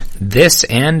This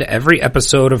and every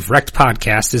episode of Wrecked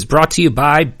Podcast is brought to you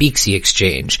by Beaxy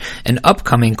Exchange, an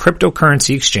upcoming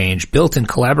cryptocurrency exchange built in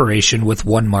collaboration with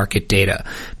One Market Data.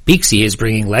 Beaxy is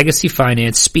bringing legacy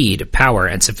finance speed, power,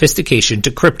 and sophistication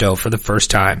to crypto for the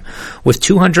first time. With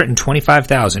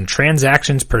 225,000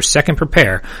 transactions per second per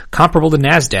pair, comparable to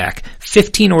NASDAQ,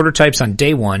 15 order types on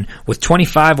day one, with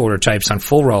 25 order types on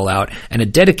full rollout, and a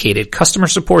dedicated customer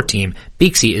support team,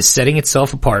 Beaxy is setting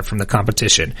itself apart from the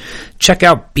competition. Check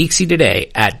out Beaxy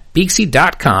today at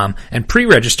Beaxy.com and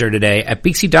pre-register today at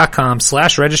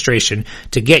Beaxy.com/registration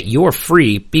to get your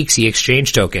free Beaxy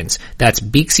Exchange tokens. That's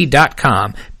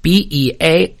Beaxy.com,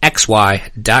 BEAXY.com.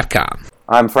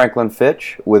 I'm Franklin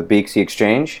Fitch with Beaxy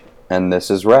Exchange, and this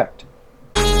is Wrecked.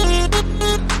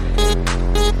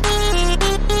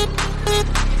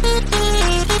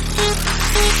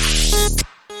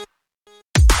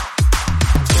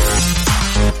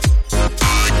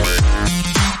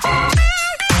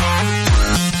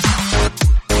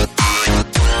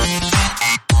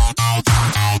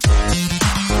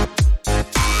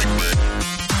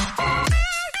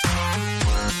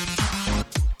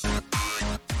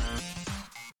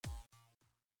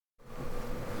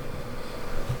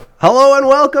 Hello and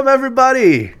welcome,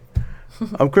 everybody.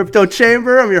 I'm Crypto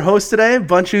Chamber. I'm your host today.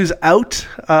 Bunchu's out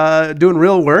doing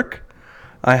real work.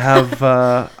 I have.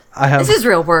 This is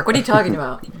real work. What are you talking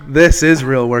about? This is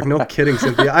real work. No kidding,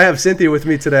 Cynthia. I have Cynthia with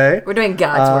me today. We're doing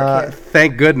God's work here.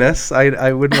 Thank goodness.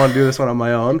 I wouldn't want to do this one on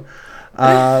my own.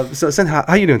 So, Cynthia, how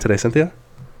are you doing today, Cynthia?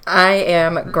 I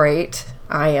am great.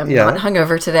 I am not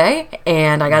hungover today,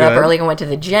 and I got up early and went to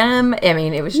the gym. I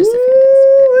mean, it was just a fantastic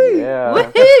day. Yeah.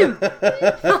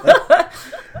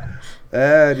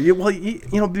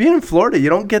 Woohoo! Being in Florida, you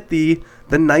don't get the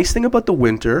nice thing about the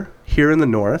winter here in the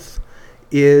north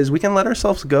is we can let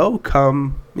ourselves go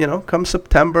come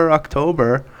September,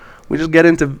 October. We get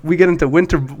into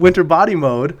winter body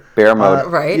mode. Bear mode.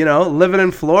 Right. Living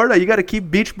in Florida, you got to keep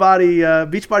beach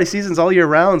body seasons all year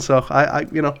round. So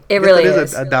it really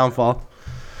is a downfall.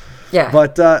 Yeah.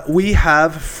 But we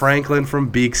have Franklin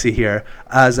from Beaxy here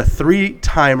as a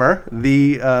 3-timer,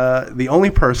 the only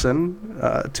person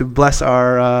to bless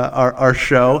our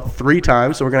show 3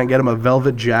 times. So we're gonna get him a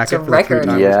velvet jacket it's a for record.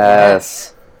 the 3 times.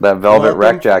 Yes, that velvet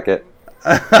wreck jacket.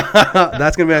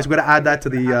 That's gonna be nice. We're gonna add that to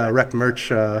the Wrecked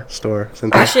merch store.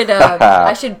 I should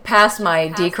pass my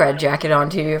Decred jacket on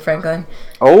to you, Franklin.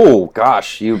 Oh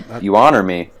gosh, you honor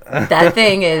me. That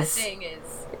thing is.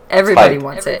 Everybody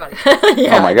wants it.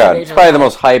 Yeah, oh my god, it's probably the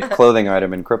most hyped clothing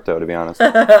item in crypto, to be honest.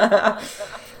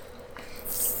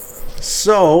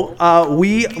 So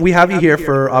we have you here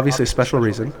for obviously a special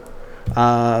reason.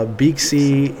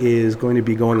 Beaxy is going to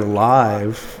be going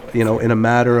live, in a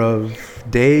matter of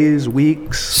days,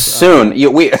 weeks. Soon.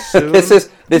 Soon. This is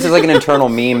like an internal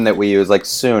meme that we use, like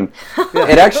soon. Yeah.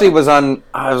 It actually was on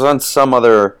some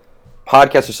other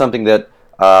podcast or something that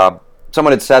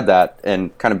someone had said that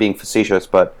and kind of being facetious,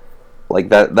 but like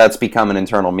that's become an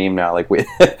internal meme now. Like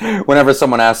whenever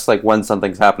someone asks like when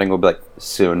something's happening, we'll be like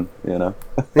soon, Yeah.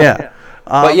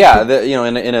 But yeah,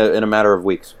 in a matter of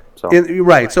weeks. So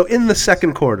right. So in the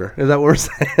second quarter, is that what we're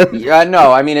saying? Yeah.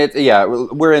 No. I mean,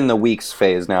 we're in the weeks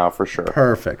phase now for sure.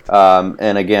 Perfect.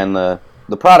 And again, the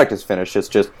product is finished. It's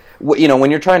just when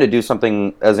you're trying to do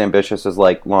something as ambitious as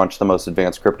like launch the most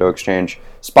advanced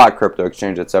spot crypto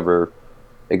exchange that's ever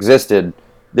existed,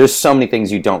 there's so many things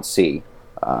you don't see,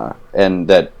 and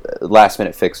that last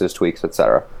minute fixes, tweaks,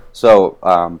 etc. So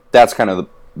that's kind of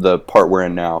the part we're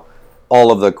in now.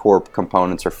 All of the core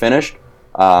components are finished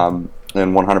and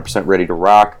 100% ready to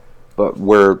rock, but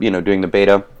we're doing the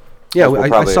beta. Yeah,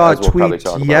 I saw a tweet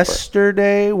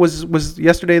yesterday. Was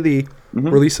yesterday the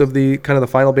release of the kind of the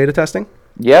final beta testing?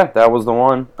 Yeah, that was the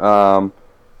one.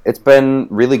 It's been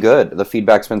really good. The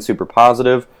feedback's been super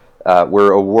positive.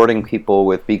 We're awarding people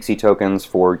with Beaxy tokens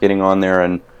for getting on there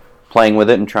and playing with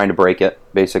it and trying to break it,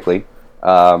 basically.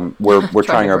 We're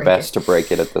trying our best to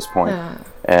break it at this point,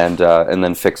 and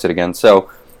then fix it again. So,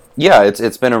 yeah,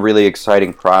 it's been a really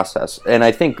exciting process. And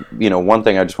I think, one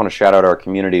thing I just want to shout out our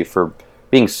community for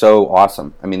being so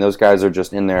awesome. I mean, those guys are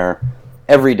just in there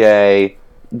every day,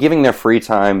 giving their free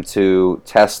time to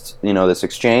test, this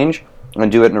exchange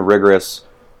and do it in a rigorous,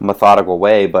 methodical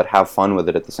way, but have fun with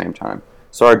it at the same time.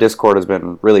 So our Discord has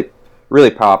been really,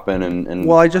 really popping. And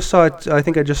well, I just saw it. I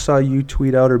think I just saw you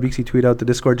tweet out or Beaxy tweet out. The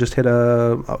Discord just hit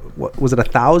what was it,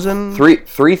 1,000? 3,000.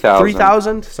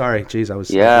 3,000? Sorry, geez, I was.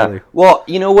 Yeah. Really... Well,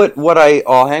 you know what? What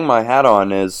I'll hang my hat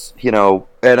on is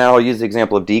and I'll use the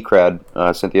example of Decred,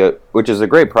 Cynthia, which is a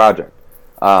great project.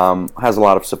 Has a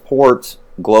lot of support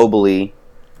globally,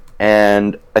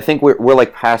 and I think we're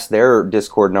like past their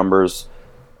Discord numbers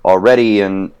already,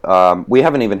 and we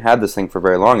haven't even had this thing for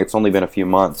very long. It's only been a few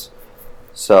months.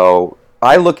 So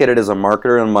I look at it as a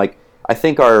marketer, and I'm like, I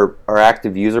think our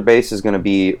active user base is going to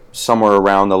be somewhere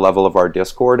around the level of our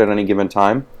Discord at any given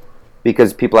time,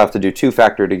 because people have to do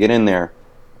two-factor to get in there,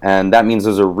 and that means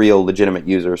those are real, legitimate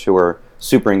users who are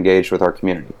super engaged with our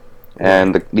community.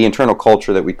 And the internal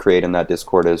culture that we create in that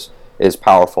Discord is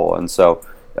powerful, and so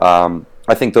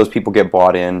I think those people get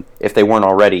bought in, if they weren't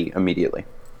already, immediately.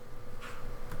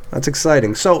 That's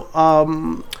exciting. So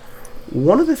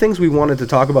one of the things we wanted to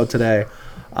talk about today,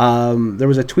 there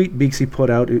was a tweet Beaksy put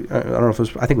out. I don't know if it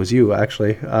was, I think it was you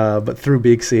actually, but through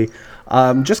Beaksy,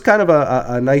 just kind of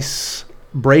a nice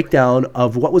breakdown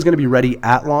of what was going to be ready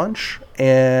at launch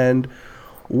and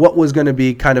what was going to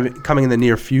be kind of coming in the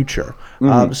near future.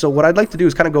 So what I'd like to do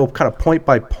is kind of go kind of point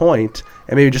by point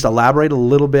and maybe just elaborate a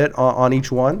little bit on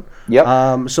each one.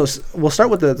 Yep. So we'll start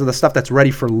with the stuff that's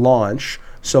ready for launch.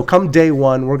 So come day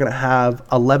one, we're going to have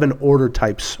 11 order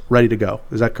types ready to go.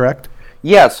 Is that correct?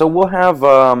 Yeah, so we'll have,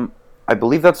 I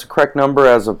believe that's the correct number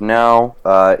as of now.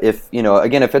 If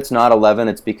it's not 11,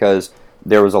 it's because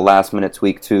there was a last-minute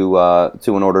tweak to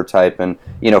an order type, and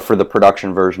for the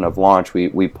production version of launch,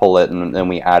 we pull it and then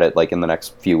we add it like in the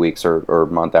next few weeks or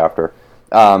month after.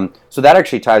 So that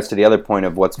actually ties to the other point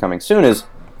of what's coming soon. Is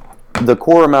the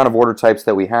core amount of order types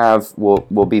that we have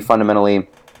will be fundamentally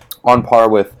on par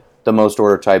with the most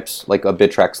order types, like a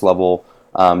Bittrex level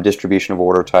distribution of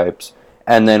order types,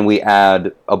 and then we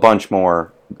add a bunch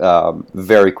more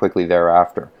very quickly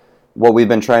thereafter. What we've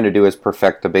been trying to do is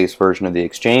perfect the base version of the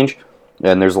exchange,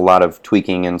 and there's a lot of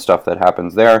tweaking and stuff that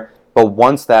happens there. But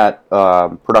once that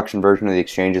production version of the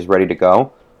exchange is ready to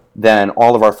go, then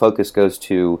all of our focus goes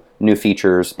to new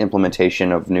features,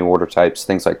 implementation of new order types,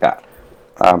 things like that.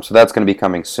 So that's going to be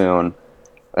coming soon.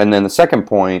 And then the second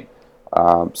point,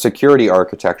 security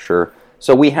architecture.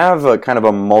 So we have a kind of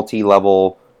a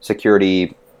multi-level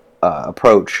security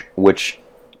approach, which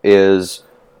is,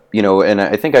 and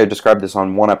I think I described this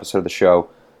on one episode of the show.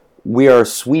 We are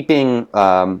sweeping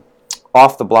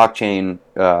off the blockchain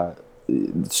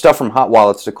stuff from hot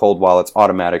wallets to cold wallets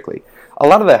automatically. A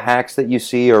lot of the hacks that you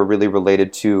see are really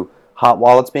related to hot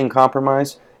wallets being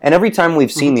compromised. And every time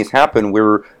we've seen these happen,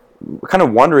 we're kind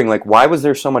of wondering, like, why was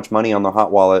there so much money on the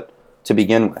hot wallet to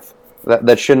begin with?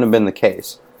 That shouldn't have been the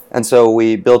case. And so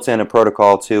we built in a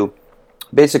protocol to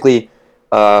basically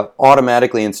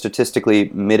automatically and statistically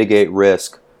mitigate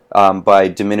risk by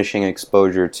diminishing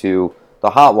exposure to the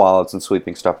hot wallets and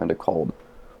sweeping stuff into cold.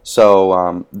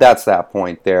 So that's that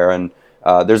point there. And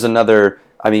there's another,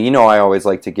 I always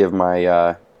like to give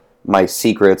my my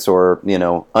secrets or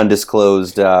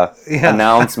undisclosed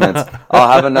announcements.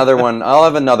 I'll have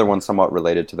another one somewhat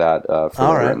related to that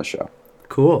later in the show.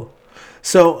 Cool.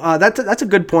 So that's a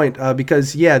good point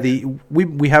because we have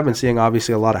been seeing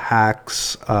obviously a lot of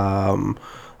hacks, a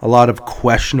lot of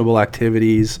questionable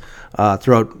activities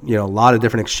throughout a lot of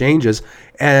different exchanges,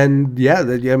 and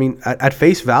at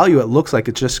face value it looks like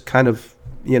it's just kind of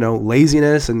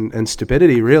laziness and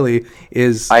stupidity really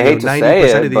is. I hate to say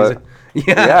it, but it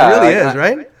really is,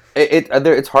 right?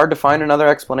 It's hard to find another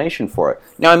explanation for it.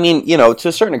 Now, to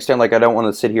a certain extent, like I don't want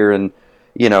to sit here and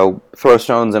throw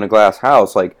stones in a glass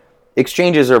house. Like,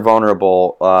 exchanges are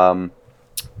vulnerable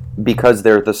because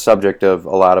they're the subject of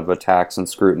a lot of attacks and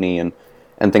scrutiny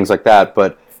and things like that.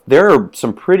 But there are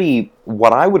some pretty,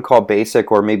 what I would call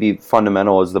basic, or maybe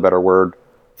fundamental is the better word,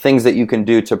 things that you can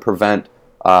do to prevent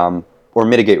or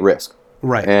mitigate risk.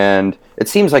 Right. And it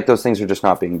seems like those things are just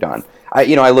not being done.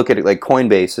 I look at it like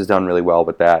Coinbase has done really well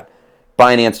with that.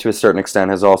 Binance, to a certain extent,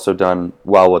 has also done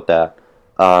well with that.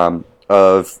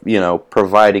 Of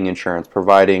providing insurance,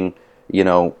 providing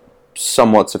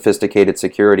somewhat sophisticated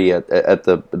security at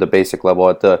the basic level,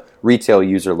 at the retail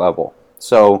user level.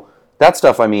 So that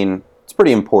stuff, it's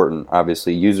pretty important.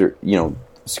 Obviously,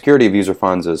 security of user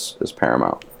funds is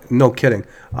paramount. No kidding.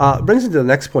 Brings me to the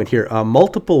next point here.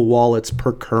 Multiple wallets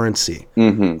per currency.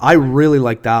 Mm-hmm. I really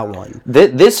like that one.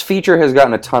 This feature has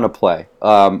gotten a ton of play.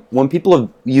 When people have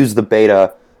used the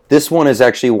beta, this one is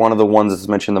actually one of the ones that's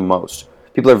mentioned the most.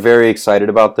 People are very excited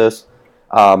about this.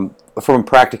 From a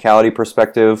practicality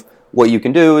perspective, what you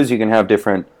can do is you can have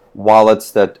different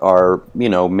wallets that are,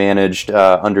 managed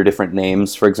under different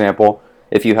names. For example,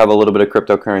 if you have a little bit of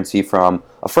cryptocurrency from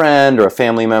a friend or a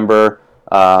family member,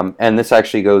 and this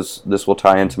will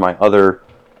tie into my other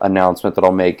announcement that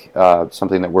I'll make,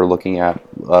 something that we're looking at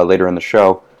later in the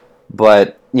show.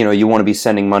 But, you want to be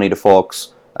sending money to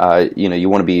folks, you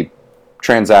want to be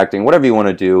transacting, whatever you want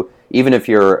to do, even if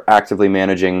you're actively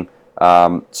managing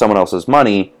someone else's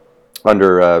money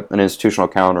under an institutional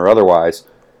account or otherwise,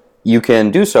 you can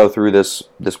do so through this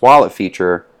wallet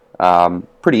feature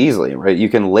pretty easily, right? You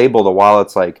can label the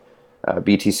wallets like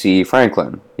BTC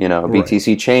Franklin,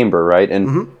 BTC Chamber, right?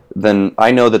 And then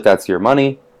I know that that's your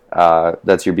money,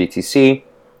 that's your BTC,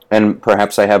 and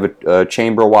perhaps I have a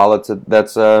Chamber wallet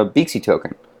that's a BXC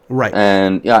token. Right.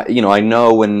 And, I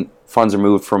know when funds are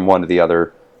moved from one to the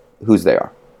other, whose they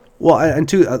are. Well, and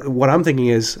two, what I'm thinking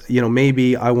is,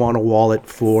 maybe I want a wallet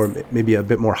for maybe a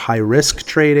bit more high risk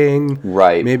trading.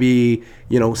 Right. Maybe,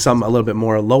 a little bit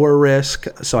more lower risk,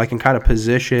 so I can kind of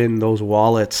position those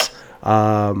wallets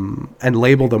and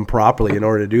label them properly in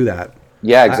order to do that.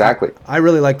 Yeah, exactly. I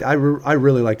really like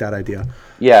that idea.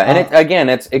 Yeah, and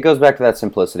it goes back to that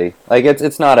simplicity. Like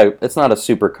it's not a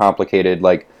super complicated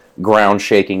like ground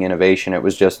shaking innovation. It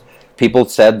was just people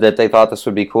said that they thought this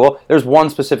would be cool. There's one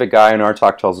specific guy, and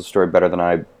RTalk tells the story better than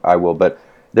I will, but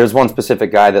there's one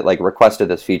specific guy that like requested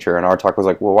this feature, and RTalk was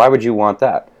like, well, why would you want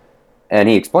that? And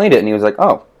he explained it, and he was like,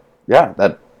 oh, yeah,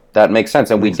 that makes sense,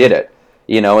 and we did it.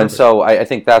 And so I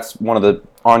think that's one of the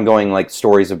ongoing like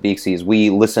stories of BXC is we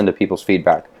listen to people's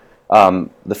feedback.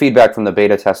 The feedback from the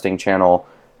beta testing channel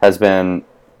has been,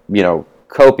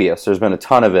 copious. There's been a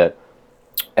ton of it,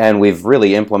 and we've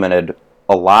really implemented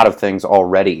a lot of things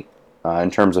already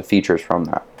in terms of features from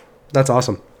that. That's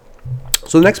awesome.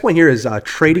 So the next point here is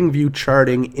TradingView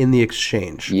charting in the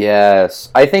exchange. Yes,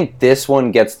 I think this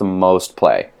one gets the most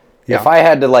play. Yeah. If I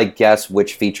had to like guess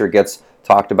which feature gets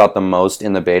talked about the most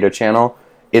in the beta channel,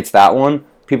 it's that one.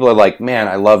 People are like, man,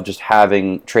 I love just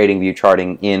having TradingView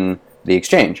charting in the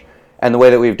exchange. And the way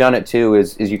that we've done it too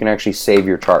is you can actually save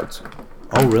your charts.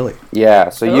 Oh, really? Yeah,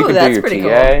 so you can do your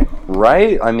TA, cool.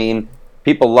 Right? I mean,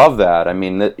 people love that. I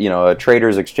mean, a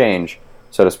trader's exchange,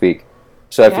 so to speak.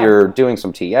 So if you're doing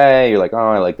some TA, you're like, oh,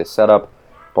 I like this setup,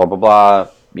 blah, blah,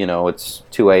 blah. It's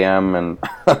 2 a.m. and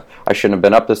I shouldn't have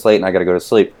been up this late and I got to go to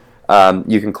sleep.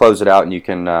 You can close it out and you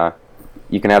can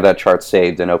have that chart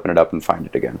saved and open it up and find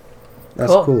it again.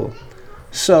 That's cool.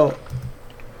 So,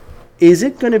 is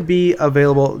it going to be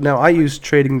available? Now, I use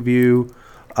TradingView,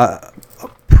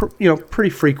 pretty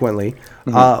frequently.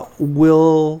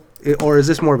 Or is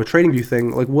this more of a TradingView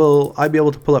thing? Like, will I be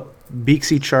able to pull up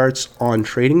BXC charts on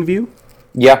TradingView?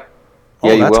 Yeah.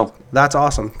 Yeah, you will. That's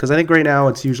awesome. Because I think right now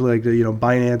it's usually like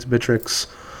Binance, Bittrex,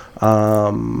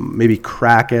 maybe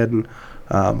Kraken.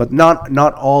 But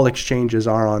not all exchanges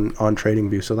are on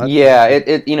TradingView. So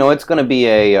it's going to be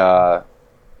a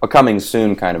coming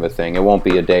soon kind of a thing. It won't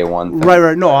be a day one thing.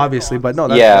 Right. No, obviously, but no,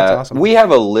 that's awesome. We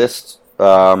have a list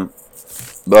of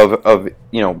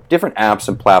different apps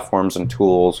and platforms and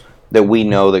tools that we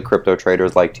know that crypto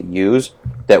traders like to use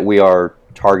that we are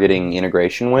targeting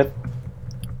integration with,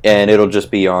 and it'll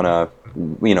just be on a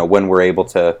when we're able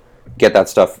to get that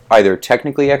stuff either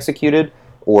technically executed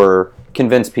or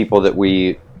convince people that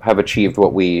we have achieved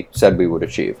what we said we would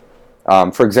achieve.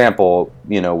 For example,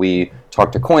 we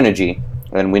talked to Coinigy,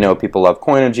 and we know people love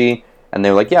Coinigy, and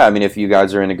they're like, yeah, I mean, if you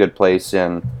guys are in a good place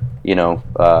in 5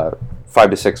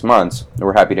 to 6 months,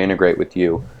 we're happy to integrate with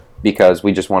you because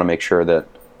we just want to make sure that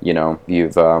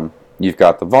you've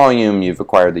got the volume, you've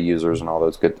acquired the users, and all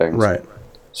those good things. Right.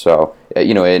 So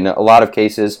in a lot of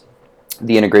cases,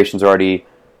 the integration's already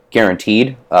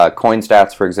guaranteed.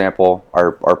 CoinStats, for example,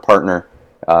 our partner,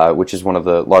 which is one of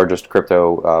the largest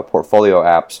crypto portfolio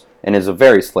apps, and is a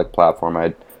very slick platform.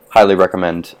 I'd highly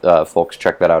recommend folks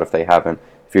check that out if they haven't.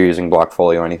 If you're using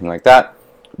Blockfolio or anything like that,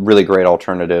 really great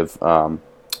alternative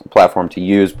platform to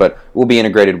use. But we'll be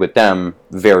integrated with them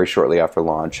very shortly after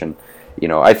launch. And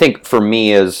I think for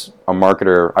me as a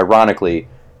marketer, ironically,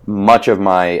 much of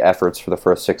my efforts for the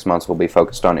first 6 months will be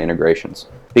focused on integrations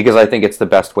because I think it's the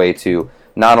best way to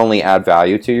not only add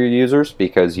value to your users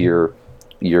because you're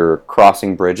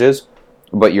crossing bridges,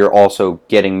 but you're also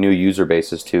getting new user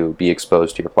bases to be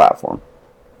exposed to your platform.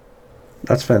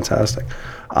 That's fantastic.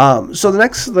 So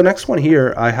the next one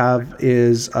here I have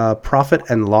is profit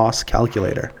and loss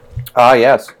calculator.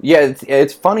 Yes. Yeah,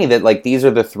 it's funny that like these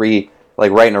are the three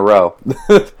like right in a row.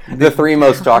 The three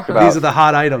most talked about. These are the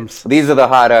hot items. These are the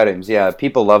hot items. Yeah,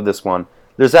 people love this one.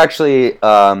 There's actually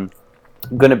going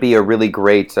to be a really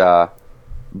great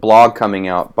blog coming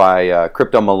out by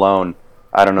Crypto Malone.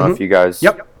 I don't know if you guys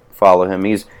follow him.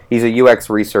 He's a UX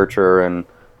researcher and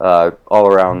all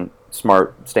around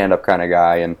smart stand-up kind of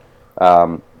guy.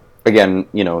 And again,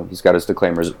 he's got his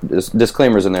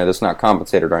disclaimers in there. That's not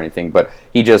compensated or anything, but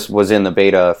he just was in the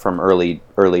beta from early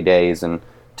days and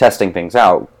testing things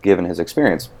out, given his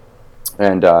experience.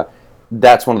 And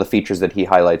that's one of the features that he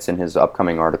highlights in his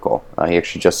upcoming article. He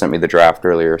actually just sent me the draft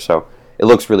earlier, so it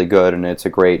looks really good, and it's a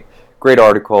great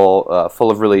article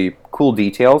full of really cool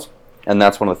details, and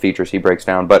that's one of the features he breaks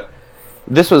down. But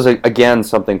this was again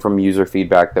something from user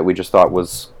feedback that we just thought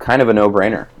was kind of a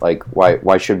no-brainer. Like,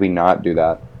 why should we not do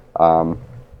that?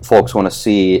 Folks want to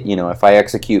see, if I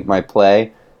execute my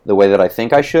play the way that I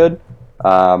think I should,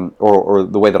 or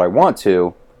the way that I want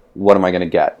to, what am I going to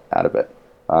get out of it?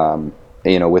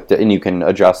 And you can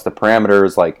adjust the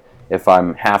parameters, like if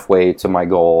I'm halfway to my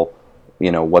goal,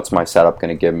 what's my setup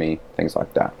going to give me, things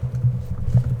like that.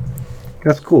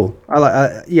 That's cool.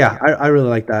 I really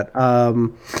like that.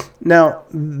 Now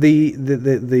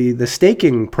the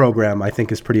staking program I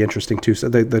think is pretty interesting too. So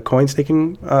the coin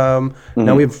staking. Now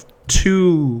we have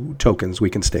 2 tokens we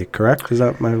can stake. Correct? Is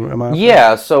that am I?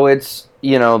 Yeah. So it's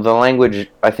the language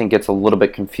I think gets a little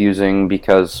bit confusing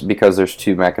because there's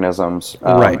 2 mechanisms.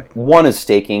 Right. One is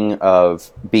staking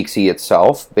of Beaxy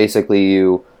itself. Basically,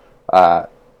 you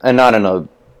and not in a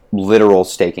literal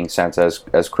staking sense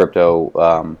as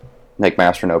crypto. Like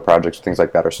Masternode projects, things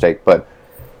like that are staked, but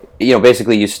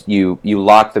basically you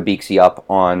lock the Beaxy up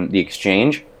on the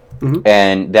exchange,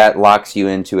 and that locks you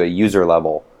into a user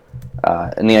level.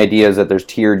 And the idea is that there's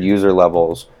tiered user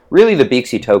levels. Really, the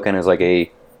Beaxy token is like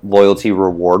a loyalty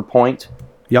reward point.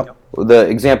 Yep. The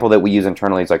example that we use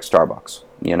internally is like Starbucks.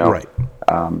 Right.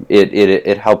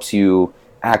 It helps you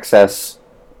access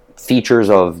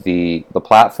features of the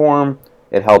platform.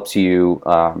 It helps you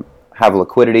have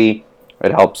liquidity.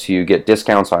 It helps you get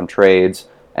discounts on trades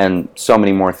and so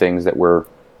many more things that we're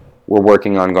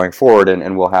working on going forward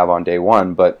and we'll have on day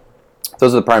one. But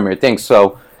those are the primary things.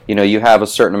 So, you have a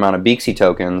certain amount of Beaxy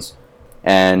tokens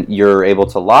and you're able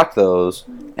to lock those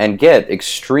and get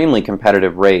extremely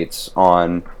competitive rates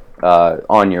on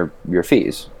your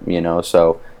fees.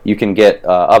 So you can get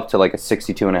up to like a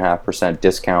 62.5%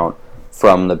 discount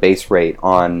from the base rate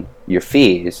on your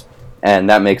fees, and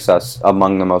that makes us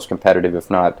among the most competitive,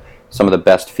 if not some of the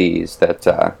best fees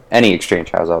that any exchange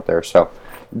has out there. So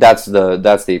that's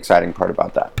the exciting part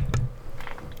about that.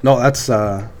 No,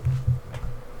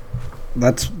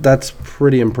 that's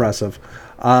pretty impressive.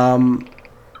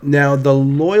 Now the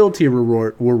loyalty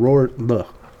reward.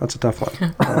 That's a tough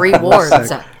one.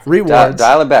 Rewards.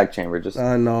 Dial it back, Chamber. Just.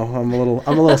 No, I'm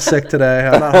a little sick today.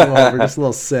 I'm not hungover, just a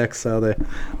little sick. So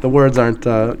the words aren't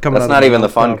coming out. That's not even the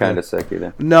fun kind of sick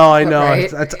either. No, I know.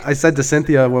 Right? I said to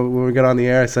Cynthia when we got on the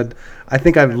air, I said, I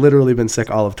think I've literally been sick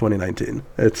all of 2019.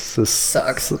 It's just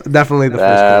sucks. Definitely the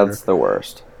first quarter. That's the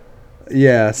worst.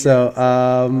 Yeah.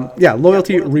 So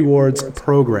loyalty rewards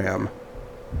program.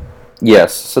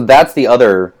 Yes. So that's the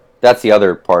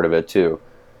other part of it too.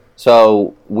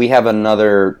 So we have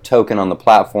another token on the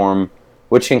platform,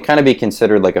 which can kind of be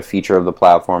considered like a feature of the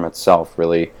platform itself,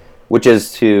 really, which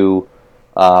is to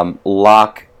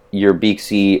lock your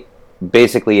Beaxy,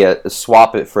 basically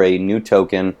swap it for a new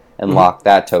token and lock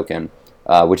that token,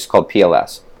 which is called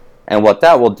PLS. And what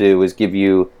that will do is give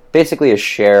you basically a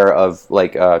share of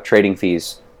like trading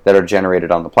fees that are generated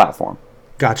on the platform.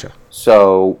 Gotcha.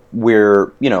 So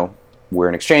we're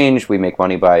an exchange. We make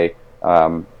money by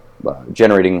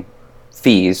generating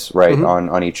fees, right,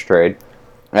 on each trade,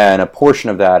 and a portion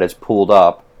of that is pooled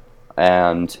up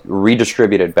and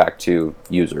redistributed back to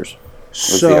users.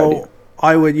 So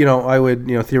I would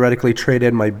theoretically trade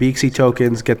in my Beaxy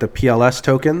tokens, get the PLS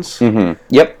tokens.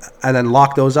 Yep. And then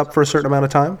lock those up for a certain amount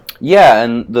of time? Yeah,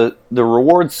 and the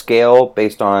rewards scale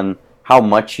based on how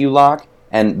much you lock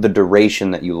and the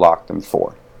duration that you lock them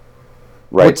for.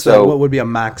 Right. What would be a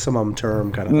maximum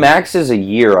term kind of thing? Max is a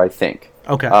year, I think.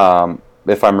 Okay.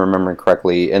 If I'm remembering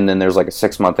correctly, and then there's like a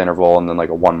 6-month interval and then like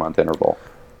a 1-month interval.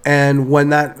 And when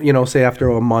that, say after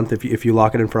a month, if you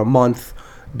lock it in for a month,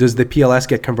 does the PLS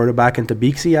get converted back into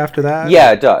Beaxy after that?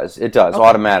 Yeah, it does. It does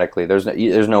automatically. There's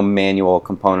no manual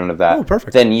component of that. Oh,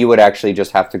 perfect. Then you would actually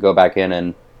just have to go back in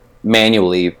and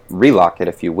manually relock it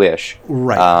if you wish.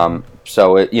 Right.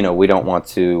 So we don't want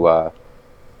to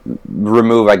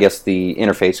remove, I guess, the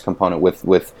interface component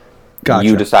with Gotcha.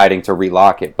 You deciding to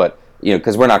relock it, but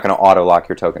because we're not going to auto lock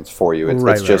your tokens for you.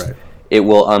 It's just it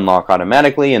will unlock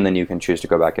automatically, and then you can choose to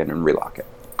go back in and relock it.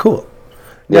 Cool.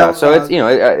 Yeah. Now, So it's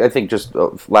I think just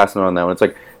last note on that one.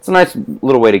 It's a nice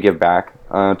little way to give back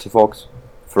to folks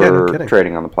for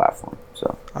trading on the platform.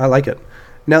 So I like it.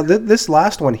 Now this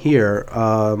last one here,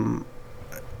 I'm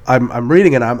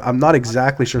reading it. I'm not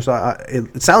exactly sure. So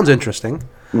it sounds interesting.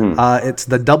 It's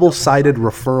the double-sided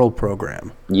referral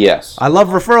program. Yes. I love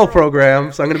referral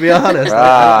programs. I'm going to be honest.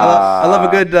 I love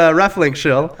a good ref link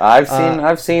shill.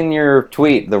 I've seen your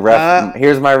tweet. The ref.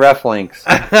 Here's my ref links.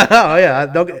 Oh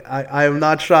yeah. I am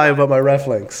not shy about my ref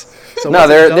links. So no,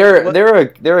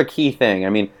 they're a key thing. I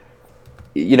mean,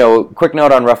 quick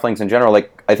note on ref links in general.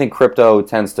 Like I think crypto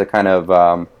tends to kind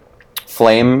of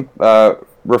flame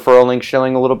referral link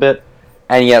shilling a little bit.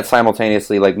 and yet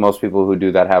simultaneously, like most people who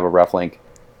do that have a ref link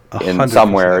in 100%.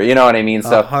 somewhere, you know what I mean?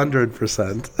 So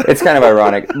 100%. it's kind of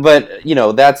ironic, but you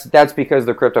know that's because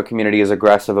the crypto community is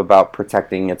aggressive about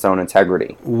protecting its own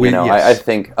integrity. I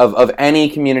think of any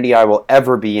community I will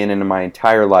ever be in my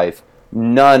entire life,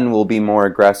 none will be more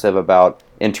aggressive about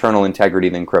internal integrity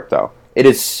than crypto. It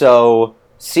is so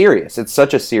serious. It's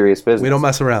such a serious business. We don't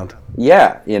mess around.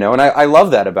 Yeah, and I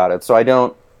love that about it. So I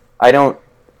don't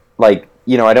like,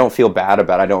 I don't feel bad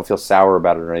about it. I don't feel sour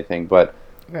about it or anything, but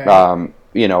right.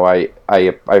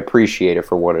 I appreciate it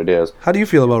for what it is. How do you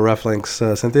feel about ref links,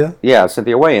 Cynthia? Yeah,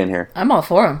 Cynthia, weigh in here. I'm all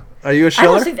for them. Are you a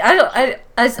shiller? I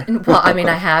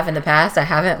have in the past. I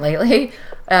haven't lately.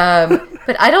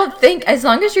 But I don't think, as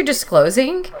long as you're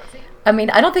disclosing,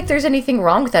 I don't think there's anything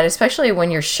wrong with that, especially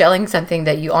when you're shelling something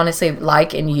that you honestly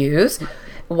like and use.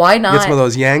 Why not get some of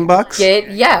those Yang bucks?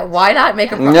 Why not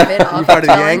make a profit off you part of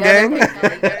the Yang gang?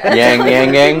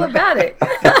 Yang gang? About it.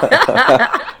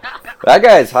 That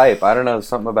guy's hype. I don't know,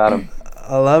 something about him.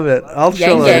 I love it. I'll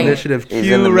show an Initiative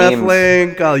Q ref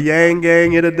link. I'll Yang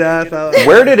gang you to death.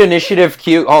 Where did Initiative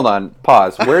Q... Hold on.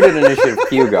 Pause. Where did Initiative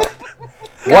Q go?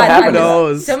 What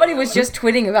happened? Somebody was just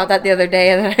tweeting about that the other day,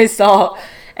 and then I saw...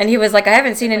 And he was like, I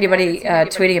haven't seen anybody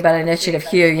tweeting about Initiative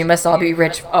Q. You must all be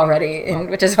rich already,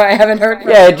 which is why I haven't heard from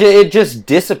it just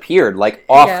disappeared,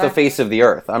 off the face of the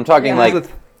earth. I'm talking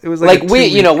it was like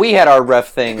we had our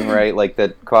ref thing, right? Like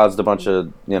that caused a bunch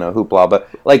of hoopla, but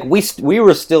like we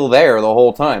were still there the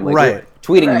whole time, like right?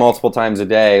 Tweeting multiple times a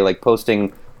day, like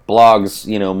posting blogs,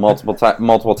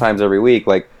 multiple times every week,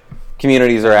 like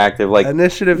communities are active, like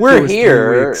Initiative we're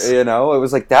here, it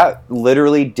was like that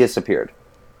literally disappeared.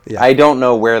 Yeah. I don't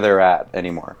know where they're at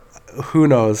anymore. Who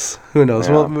knows?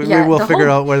 Yeah. We'll figure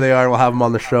out where they are. We'll have them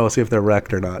on the show, see if they're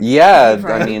wrecked or not. Yeah,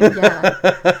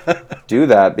 do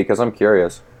that because I'm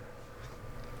curious.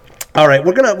 All right,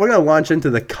 we're gonna launch into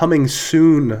the coming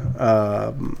soon.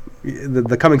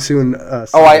 The coming soon.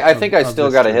 I think I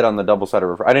still got to hit on the double-sided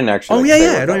referral. I didn't actually.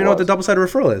 I don't even know what the double-sided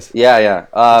referral is. Yeah.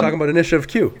 Talking about Initiative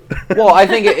Q. Well, I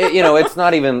think it's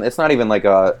not even like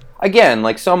a. Again,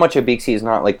 like so much of BeakSea is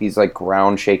not like these like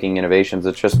ground-shaking innovations.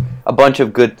 It's just a bunch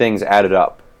of good things added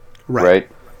up, right?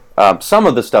 Some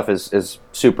of the stuff is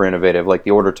super innovative, like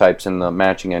the order types and the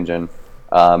matching engine,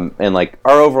 and like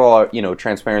our overall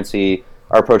transparency,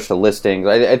 our approach to listings.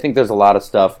 I think there's a lot of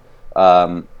stuff.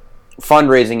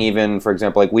 Fundraising, even, for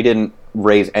example, like we didn't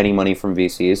raise any money from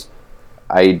VCs.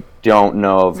 I don't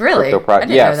know of really. I didn't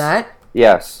know that.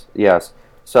 Yes.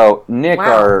 So Nick,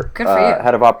 our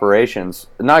head of operations,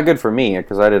 not good for me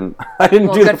because I didn't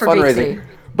do the fundraising. VC.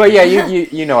 But yeah,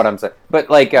 you know what I'm saying. But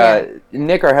like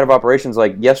Nick, our head of operations,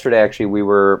 like yesterday actually we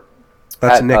were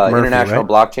at Nick Murphy, International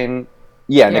right? Blockchain.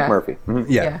 Yeah, Nick Murphy.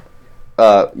 Mm-hmm. Yeah.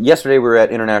 Yesterday we were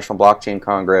at International Blockchain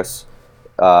Congress,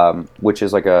 which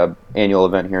is like a annual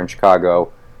event here in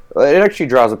Chicago. It actually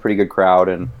draws a pretty good crowd,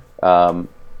 and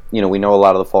we know a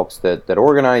lot of the folks that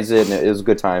organize it, and it was a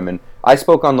good time. And I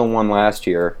spoke on the one last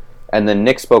year, and then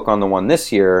Nick spoke on the one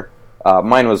this year.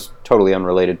 Mine was totally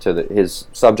unrelated to his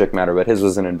subject matter, but his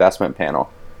was an investment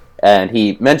panel. And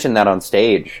he mentioned that on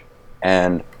stage,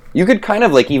 and you could kind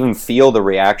of like even feel the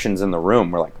reactions in the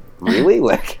room. We're like, really?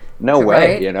 Like, no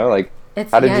way, like,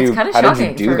 how did you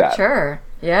do that? Sure.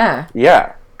 Yeah.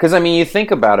 Yeah. Because, you think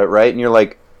about it, right? And you're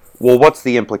like, well, what's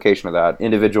the implication of that?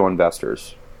 Individual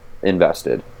investors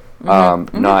invested,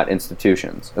 not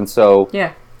institutions. And so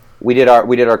we did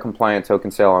our compliant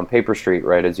token sale on Paper Street,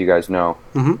 right, as you guys know.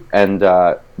 Mm-hmm.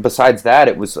 And besides that,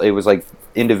 it was like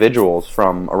individuals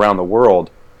from around the world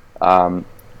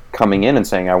coming in and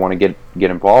saying, I want to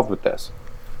get involved with this.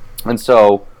 And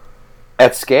so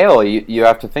at scale, you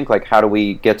have to think, like, how do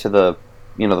we get to the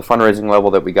the fundraising level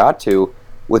that we got to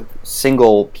with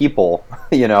single people?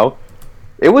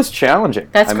 It was challenging.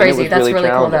 That's crazy. That's really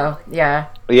cool, though. Yeah.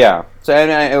 Yeah. So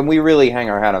and we really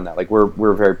hang our hat on that. Like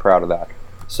we're very proud of that.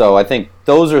 So I think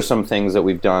those are some things that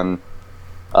we've done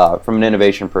from an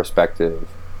innovation perspective.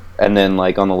 And then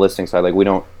like on the listing side, like we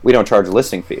don't charge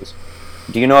listing fees.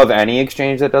 Do you know of any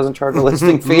exchange that doesn't charge a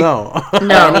listing fee? No,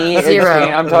 zero.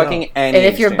 I'm talking any. And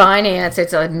if you're exchange. Binance,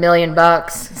 it's $1 million.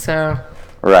 So.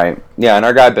 Right. Yeah, and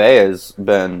our guy Bay has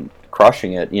been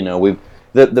crushing it.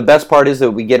 The best part is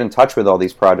that we get in touch with all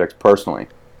these projects personally,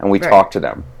 and we talk to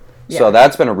them. Yeah. So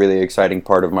that's been a really exciting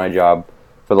part of my job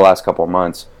for the last couple of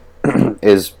months,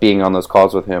 is being on those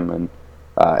calls with him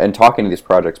and talking to these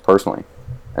projects personally,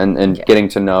 and getting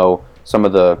to know some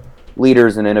of the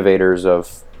leaders and innovators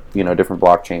of different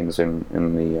blockchains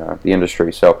in the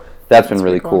industry. So that's been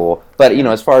really cool. But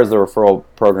as far as the referral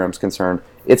program is concerned,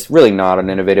 it's really not an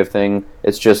innovative thing.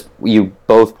 It's just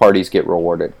both parties get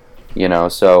rewarded.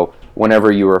 So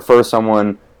whenever you refer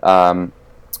someone,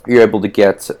 you're able to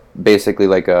get basically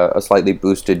like a slightly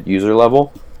boosted user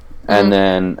level, and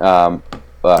then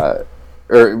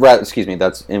excuse me,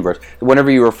 that's inverse.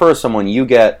 Whenever you refer someone, you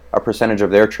get a percentage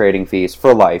of their trading fees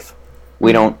for life.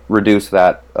 We don't reduce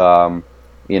that, or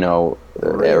we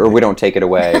don't take it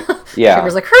away. Yeah.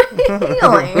 Chambers like, really?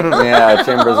 Yeah,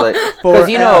 Chambers like, because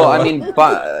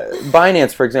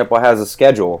Binance, for example, has a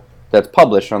schedule that's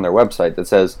published on their website that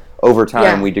says over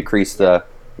time we decrease the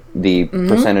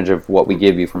percentage of what we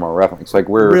give you from our reference. Like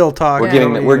real talk.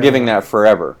 We're giving that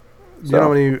forever. So. Do you know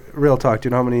how many real talk? Do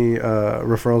you know how many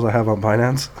referrals I have on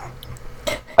Binance?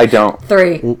 I don't.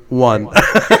 3. 1. 1?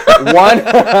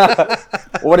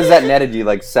 What has that netted you?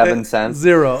 Like 7 cents?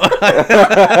 0.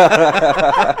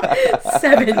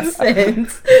 7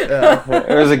 cents.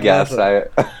 It was a guess. I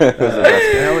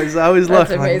always look.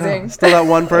 That's amazing. Still that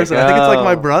one person. I think it's like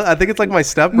my brother. I think it's like my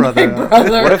stepbrother.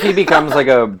 What if he becomes like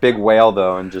a big whale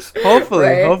though, and just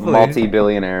hopefully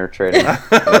multi-billionaire trading?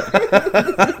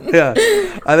 Yeah,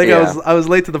 I think I was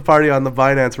late to the party on the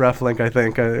Binance RefLink. I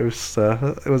think it was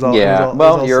all. Yeah, it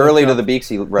was all you're early to the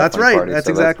Beaksy RefLink That's right. party. That's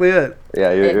exactly it.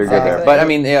 Yeah, you're good there. But I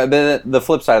mean, the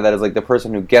flip side of that is like the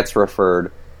person who gets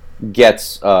referred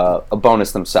gets a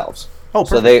bonus themselves. Oh,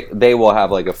 so they will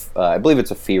have like I believe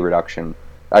it's a fee reduction.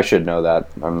 I should know that.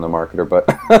 I'm the marketer, but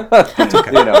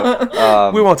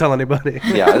we won't tell anybody.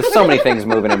 Yeah, there's so many things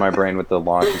moving in my brain with the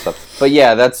launch and stuff. But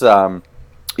yeah, that's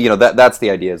that's the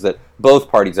idea, is that both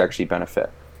parties actually benefit.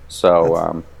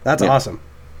 So that's awesome.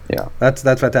 Yeah, that's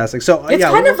fantastic. So it's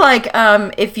kind of like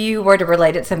if you were to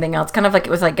relate it to something else, kind of like it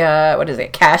was like what is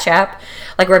it, Cash App,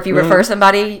 like where if you refer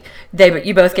somebody,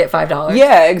 you both get $5.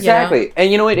 Yeah, exactly. And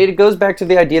it goes back to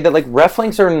the idea that like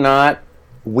RefLinks are not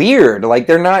weird. Like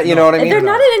they're not, you know what I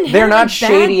mean? They're not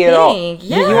shady at all.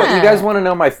 Yeah. You guys want to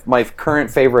know my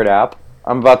current favorite app?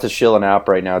 I'm about to shill an app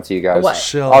right now to you guys.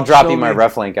 What? I'll drop you my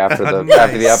RefLink after the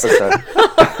after the episode.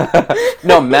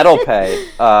 No, MetalPay.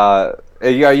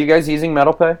 Are you guys using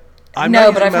MetalPay? I'm no,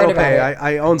 not but I've using heard about MetalPay. it.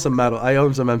 I own some Metal. I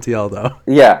own some MTL though.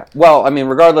 Yeah. Well, I mean,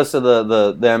 regardless of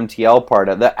the MTL part,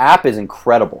 the app is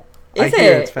incredible. Is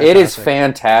it? It is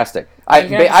fantastic.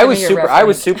 I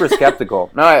was super skeptical.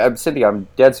 No, Cynthia, I'm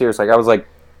dead serious. Like I was like,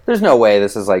 there's no way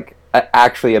this is like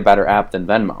actually a better app than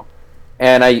Venmo.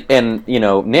 And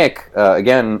Nick,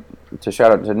 again, to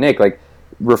shout out to Nick, like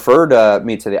referred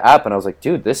me to the app, and I was like,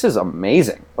 dude, this is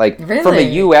amazing. Like from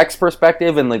a UX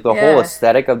perspective and like the whole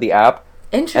aesthetic of the app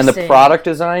and the product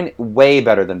design, way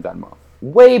better than Venmo.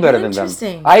 Way better than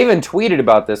Venmo. I even tweeted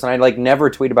about this, and I like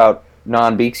never tweet about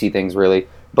non-Beaksy things really,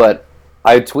 but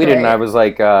I tweeted and I was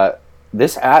like,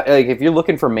 this app, like if you're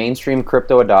looking for mainstream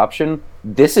crypto adoption,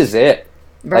 this is it.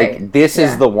 Right. Like this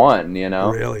is the one,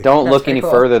 Really? Don't That's look any cool.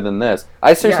 further than this.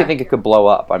 I seriously think it could blow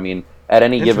up. I mean, at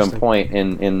any given point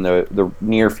in the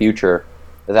near future,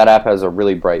 that app has a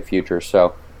really bright future.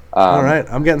 So, all right,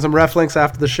 I'm getting some RefLinks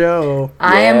after the show.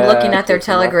 I am looking at their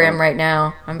Telegram right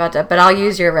now. I'm about to, but I'll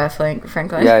use your RefLink,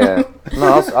 Franklin. Yeah.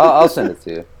 No, I'll send it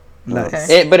to you.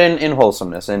 Nice. But in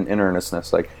wholesomeness and in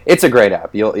earnestness, like it's a great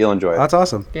app. You'll enjoy it. That's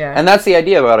awesome. Yeah. And that's the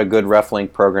idea about a good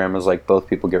RefLink program, is like both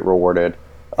people get rewarded.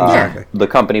 Exactly. The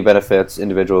company benefits,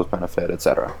 individuals benefit,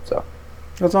 etc. So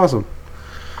that's awesome.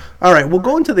 All right, we'll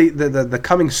go into the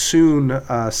coming soon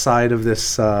side of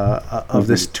this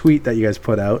this tweet that you guys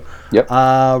put out. Yep.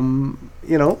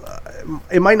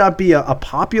 It might not be a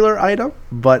popular item,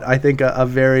 but I think a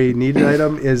very needed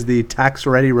item is the tax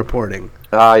ready reporting.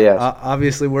 Yes.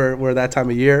 Obviously, we're that time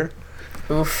of year.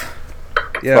 Oof.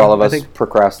 Yeah, for all of us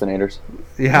procrastinators.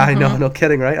 Yeah, I know, no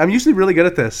kidding, right? I'm usually really good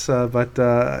at this, but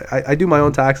I do my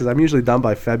own taxes. I'm usually done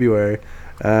by February.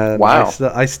 Wow.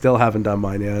 I still haven't done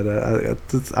mine yet.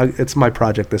 It's my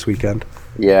project this weekend.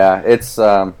 Yeah, it's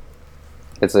a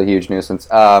huge nuisance.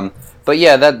 But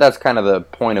yeah, that's kind of the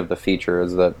point of the feature,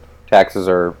 is that taxes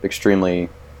are extremely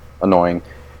annoying.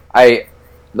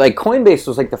 Coinbase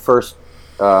was like the first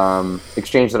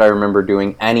exchange that I remember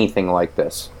doing anything like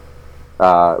this,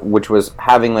 which was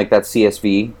having like that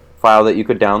CSV file that you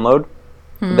could download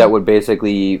that would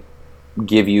basically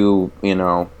give you,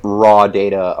 raw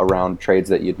data around trades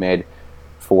that you'd made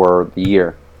for the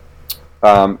year.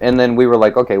 And then we were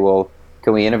like, okay, well,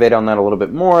 can we innovate on that a little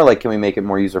bit more? Like, can we make it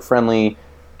more user-friendly?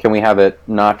 Can we have it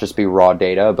not just be raw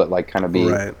data, but like kind of be,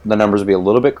 the numbers be a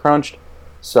little bit crunched?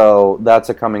 So that's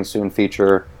a coming soon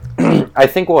feature. I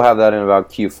think we'll have that in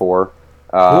about Q4.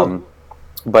 Cool.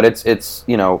 But it's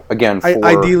again, for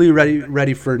ideally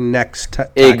ready for next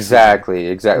tax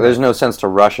exactly. There's no sense to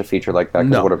rush a feature like that,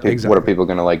 because what are people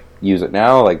going to like use it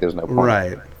now? Like there's no point.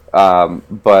 Right.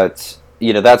 But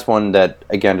that's one that,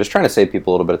 again, just trying to save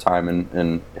people a little bit of time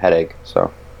and headache.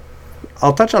 So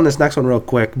I'll touch on this next one real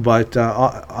quick, but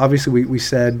obviously we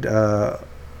said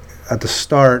at the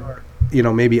start,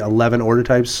 maybe 11 order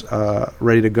types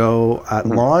ready to go at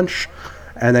launch,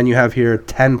 and then you have here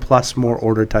 10 plus more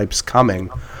order types coming.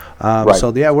 Right.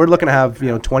 So yeah, we're looking to have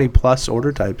 20 plus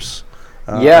order types.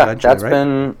 That's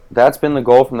been the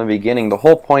goal from the beginning. The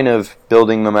whole point of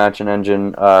building the matching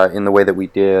engine in the way that we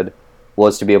did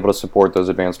was to be able to support those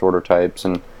advanced order types.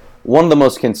 And one of the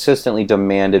most consistently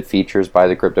demanded features by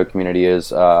the crypto community is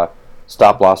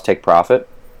stop loss, take profit.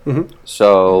 Mm-hmm.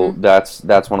 So that's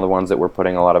one of the ones that we're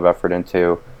putting a lot of effort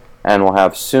into, and we'll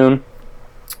have soon.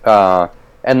 And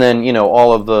then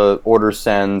all of the order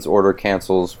sends, order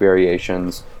cancels,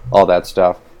 variations, all that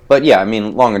stuff. But yeah, I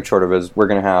mean, long and short of it is we're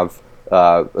going to have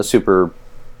a super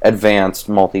advanced,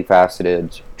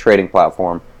 multifaceted trading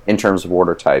platform in terms of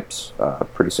order types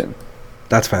pretty soon.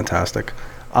 That's fantastic.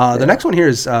 The next one here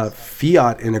is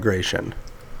fiat integration.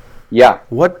 Yeah.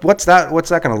 What's that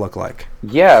going to look like?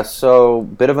 Yeah, so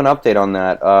bit of an update on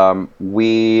that.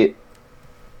 We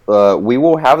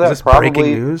will have that. Is this probably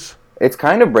breaking news? It's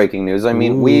kind of breaking news. I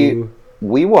mean,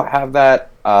 we will have that.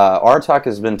 Artok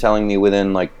has been telling me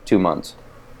within like 2 months.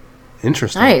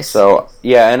 Interesting. Nice. So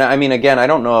yeah, and I mean, again, I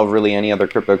don't know of really any other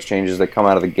crypto exchanges that come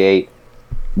out of the gate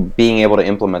being able to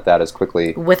implement that as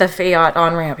quickly With a fiat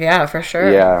on ramp, yeah, for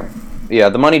sure. Yeah.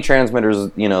 The money transmitters,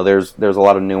 there's a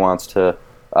lot of nuance to,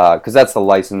 because that's the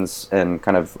license and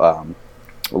kind of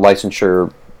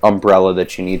licensure umbrella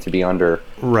that you need to be under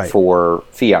for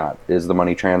fiat is the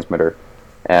money transmitter,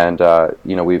 and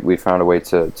we found a way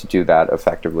to do that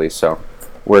effectively. So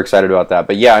we're excited about that.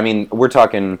 But yeah, I mean, we're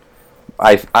talking.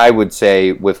 I would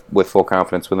say with full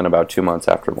confidence within about 2 months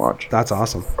after launch. That's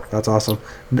awesome.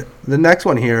 The next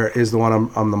one here is the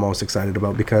one I'm the most excited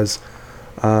about because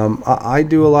I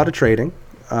do a lot of trading,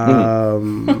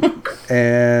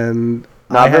 and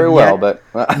not very well, but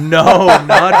no,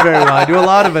 not very well. I do a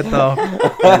lot of it though.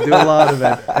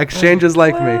 Exchanges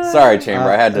like me. Sorry, Chamber.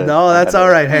 I had to. No, that's all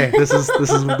right. Hey, this is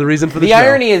the reason for the The show.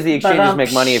 irony is the exchanges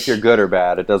make money if you're good or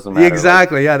bad. It doesn't matter.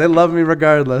 Exactly. Yeah, they love me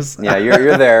regardless. Yeah,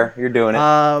 you're there. You're doing it.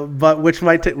 But this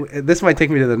might take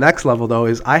me to the next level though.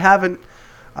 Is I haven't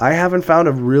found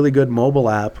a really good mobile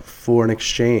app for an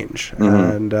exchange,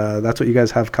 and that's what you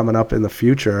guys have coming up in the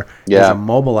future. Is a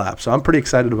mobile app. So I'm pretty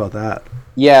excited about that.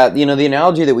 Yeah, the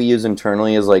analogy that we use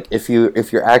internally is like if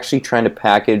you're actually trying to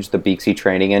package the Beaksy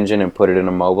trading engine and put it in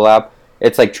a mobile app,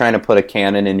 it's like trying to put a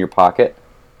Canon in your pocket.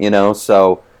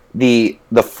 So the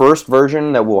first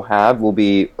version that we'll have will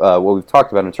be what we've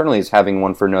talked about internally is having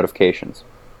one for notifications,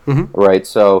 right?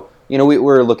 So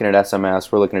we're looking at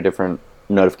SMS, we're looking at different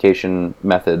notification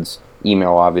methods,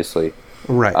 email obviously,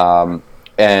 right?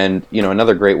 And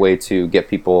another great way to get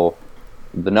people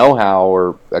the know-how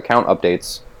or account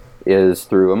updates is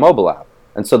through a mobile app.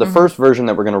 And so the first version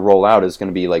that we're going to roll out is going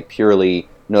to be like purely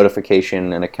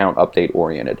notification and account update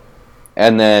oriented.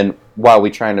 And then while we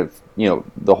trying to,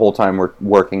 the whole time we're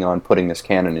working on putting this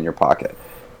Canon in your pocket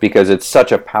because it's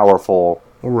such a powerful,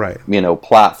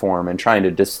 platform, and trying to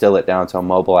distill it down to a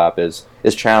mobile app is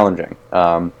challenging.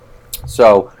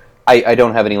 So I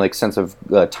don't have any like sense of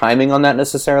timing on that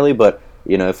necessarily, but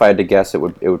if I had to guess, it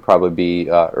would probably be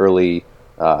early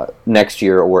next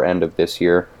year or end of this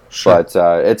year. Sure. But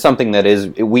it's something that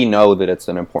we know that it's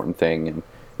an important thing, and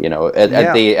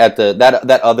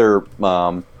that other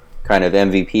kind of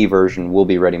MVP version will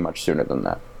be ready much sooner than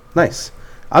that. Nice.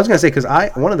 I was gonna say because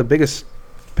one of the biggest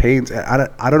pains, I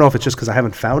don't know if it's just because I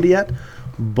haven't found it yet,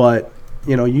 but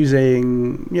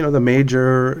using the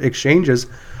major exchanges,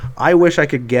 I wish I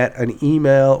could get an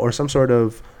email or some sort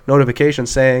of notification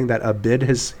saying that a bid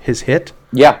has hit.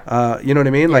 Yeah. You know what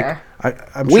I mean? Yeah. Like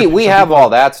I'm sure we have all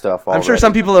that stuff already. I'm sure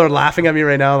some people are laughing at me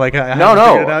right now like I haven't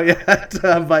figured it out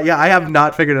yet. But yeah, I have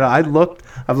not figured it out. I've looked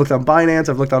on Binance,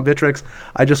 I've looked on Bittrex.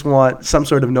 I just want some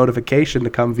sort of notification to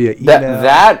come via email.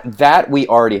 That we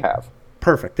already have.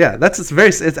 Perfect. Yeah, that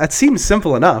seems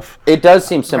simple enough. It does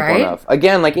seem simple Right? enough.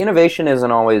 Again, like innovation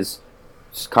isn't always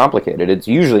complicated. It's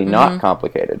usually not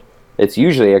complicated. It's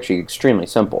usually actually extremely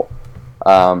simple.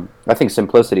 I think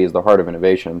simplicity is the heart of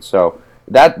innovation. So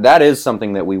that is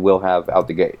something that we will have out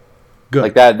the gate. Good.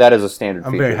 Like that is a standard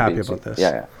feature. I'm very of happy BTC. about this.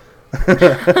 Yeah.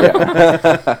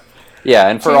 Yeah. Yeah,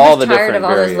 and for Chambers all the tired different of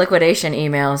all those liquidation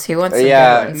emails. He wants some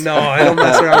Yeah. good ones. No, I don't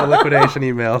mess around with liquidation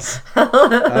emails.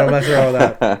 I don't mess around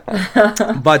with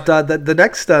that. But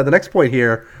the next point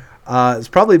here is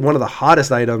probably one of the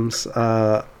hottest items.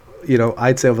 I'd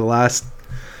say over the last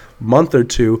month or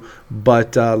two.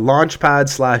 But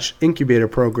Launchpad/incubator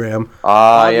program.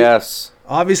 Yes.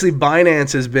 Obviously,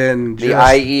 Binance has been The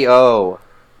just IEO.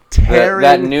 tearing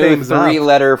That new things up.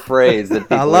 three-letter phrase that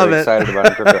people I love are it. excited about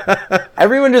in crypto.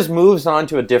 everyone just moves on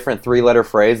to a different 3-letter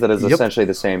phrase that is Yep. essentially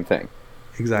the same thing.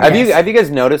 Exactly. Have you guys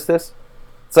noticed this?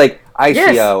 It's like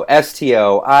ICO,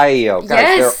 STO, IEO. Guys,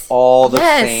 Yes. they're all the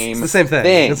Yes. same. It's the same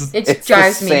thing. It It's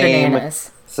drives the me same-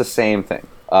 bananas. It's the same thing.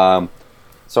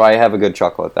 So I have a good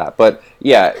chuckle at that. But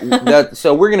yeah,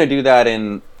 so we're gonna do that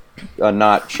in a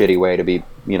not shitty way, to be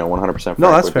 100% No,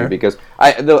 frank that's with fair. you, because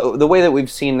the way that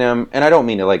we've seen them, and I don't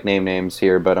mean to like name names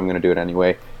here, but I'm gonna do it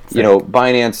anyway. Fair.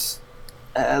 Binance,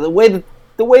 the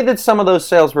way that some of those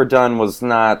sales were done was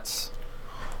not.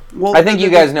 Well, I think you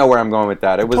guys know where I'm going with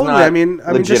that. It was totally. not. I mean,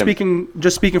 legitimate.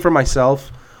 just speaking for myself,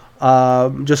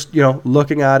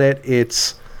 looking at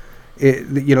it,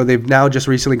 they've now just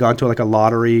recently gone to like a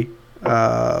lottery,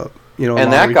 And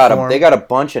that they got a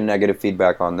bunch of negative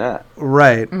feedback on that.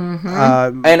 right.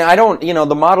 And I don't,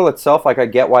 the model itself, like I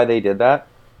get why they did that.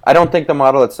 I don't think the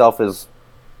model itself is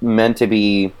meant to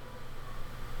be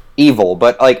evil,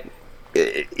 but like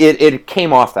it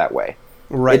came off that way.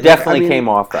 Right. It definitely came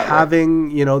off that way. Having,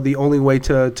 the only way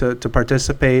to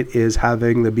participate is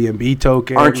having the BNB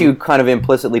token. Aren't you kind of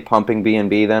implicitly pumping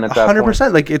BNB then at that 100%.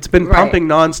 point? Like, it's been Right. pumping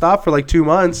nonstop for like 2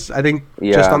 months, I think,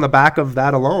 just Yeah. on the back of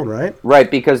that alone, right?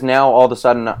 Right, because now all of a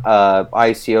sudden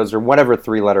ICOs or whatever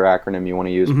 3-letter acronym you want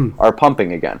to use are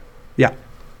pumping again. Yeah.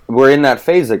 We're in that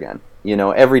phase again.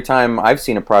 Every time I've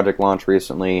seen a project launch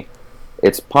recently,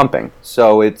 it's pumping.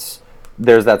 So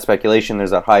there's that speculation,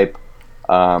 there's that hype.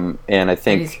 And I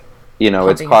think, it's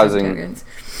Pumping causing, some tokens.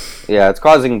 it's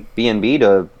causing BNB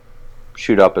to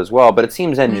shoot up as well, but it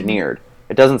seems engineered.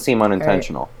 It doesn't seem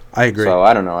unintentional. I agree. So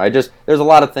I don't know. There's a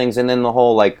lot of things, and then the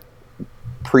whole like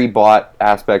pre-bought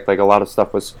aspect, like a lot of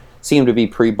stuff seemed to be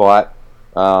pre-bought,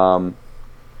 and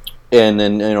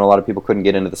then a lot of people couldn't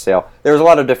get into the sale. There was a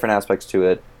lot of different aspects to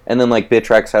it, and then like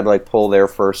Bittrex had to like pull their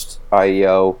first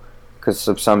IEO because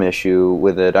of some issue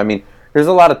with it. I mean, there's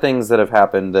a lot of things that have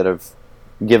happened that have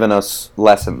given us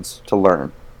lessons to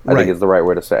learn, I Right. think is the right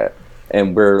way to say it.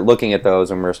 And we're looking at those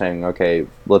and we're saying, okay,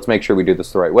 let's make sure we do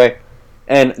this the right way.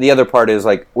 And the other part is,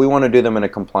 like, we want to do them in a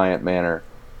compliant manner.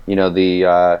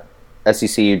 The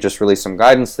SEC just released some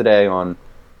guidance today on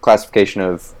classification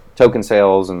of token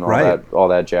sales and all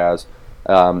that jazz.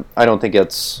 I don't think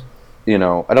it's,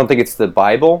 the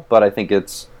Bible, but I think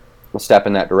it's a step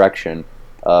in that direction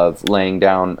of laying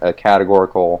down a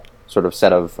categorical sort of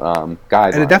set of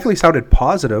guidelines. And it definitely sounded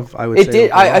positive, I would say. It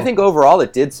did. overall. I think overall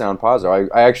it did sound positive.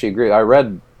 I actually agree. I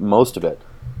read most of it,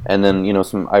 and then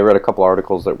I read a couple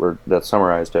articles that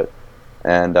summarized it,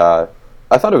 and I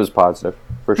thought it was positive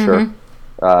for sure.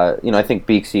 I think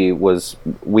Beaksy was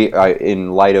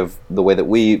in light of the way that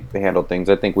we handled things.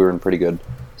 I think we were in pretty good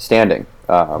standing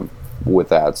with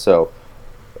that. So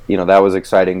that was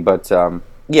exciting. But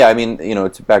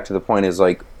it's back to the point is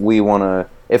like we want to.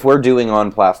 If we're doing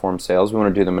on-platform sales, we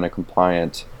want to do them in a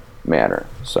compliant manner.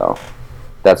 So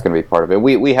that's going to be part of it.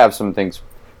 We have some things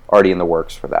already in the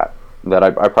works for that I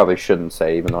probably shouldn't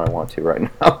say, even though I want to right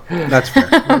now. That's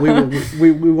fair.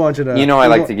 we want you to... I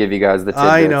like to give you guys the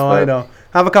tidbits. I know.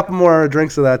 Have a couple more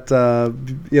drinks of that, fine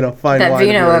That wine.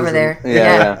 vino of yours over there.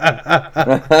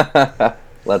 Yeah.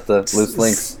 Let the loose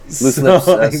lips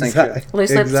sink ships.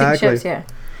 Loose lips sink ships, yeah.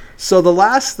 So the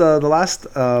last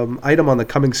item on the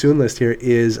coming soon list here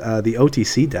is the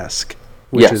OTC desk,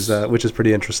 which Yes. is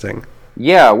pretty interesting.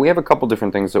 Yeah, we have a couple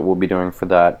different things that we'll be doing for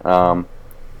that. I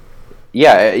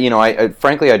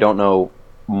frankly I don't know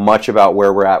much about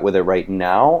where we're at with it right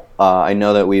now. I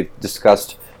know that we've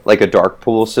discussed like a dark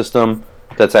pool system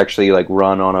that's actually like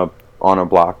run on a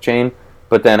blockchain,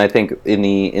 but then I think in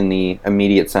the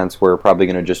immediate sense we're probably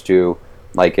going to just do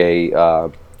like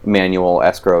a manual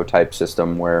escrow type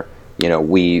system where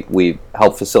we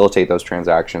help facilitate those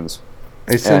transactions.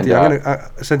 Hey Cynthia, And,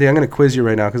 I'm gonna quiz you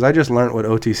right now because I just learned what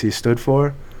OTC stood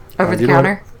for. Over the you know what-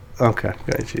 counter. Okay,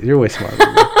 good. You're way smarter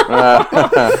than me.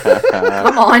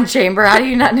 Come on, Chamber. How do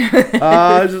you not know that?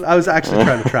 I was actually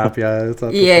trying to trap you. It's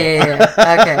not- Yeah.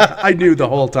 I knew the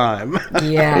whole time.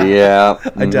 Okay. Yeah. Yeah,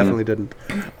 I definitely didn't.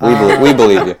 we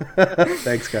believe you.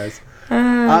 Thanks, guys.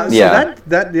 Yeah.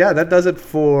 That does it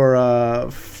for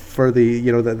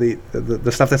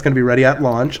the stuff that's going to be ready at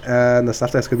launch and the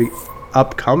stuff that's going to be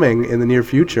upcoming in the near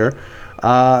future.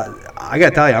 I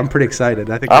gotta tell you, I'm pretty excited.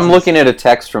 I think I'm looking at a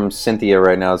text from Cynthia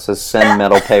right now. It says send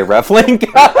metal pay ref link.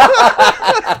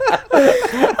 I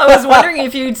was wondering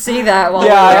if you'd see that while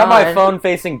Yeah, I we were have my on. phone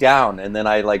facing down, and then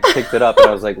I like picked it up, and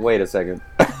I was like, "Wait a second."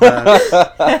 That's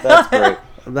great.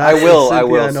 That's I will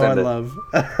Cynthia send it. love.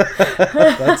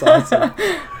 That's awesome.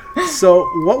 So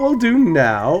what we'll do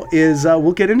now is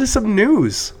we'll get into some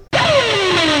news.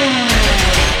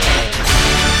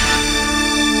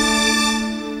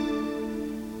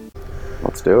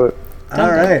 Let's do it. All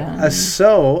right.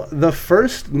 So the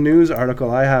first news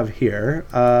article I have here,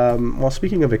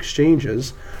 speaking of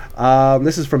exchanges,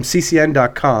 this is from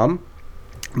ccn.com.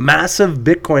 Massive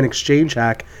Bitcoin exchange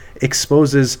hack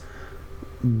exposes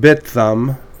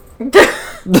BitThumb.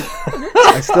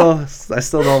 I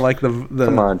still don't like the.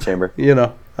 Come on, Chamber.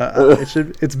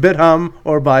 It's BitHum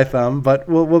or ByThumb, but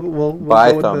we'll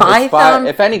ByThumb. ByThumb.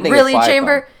 If anything, really, it's ByThumb.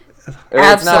 Chamber.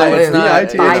 Absolutely. It's not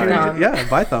ByThumb. Yeah,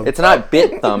 ByThumb. It's not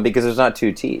BitThumb because there's not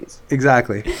two T's.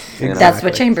 Exactly. That's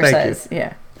what Chamber Thank says.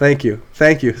 Yeah. Thank you.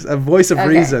 A voice of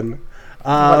reason.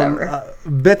 Whatever.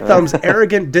 BitThumb's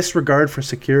arrogant disregard for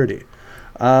security.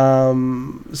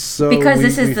 Because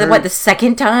this is the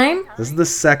second time? This is the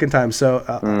second time. So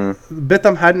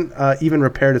BitThumb hadn't even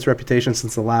repaired its reputation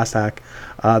since the last hack.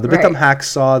 The BitThumb hack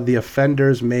saw the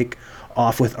offenders make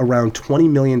off with around $20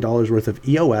 million worth of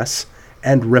EOS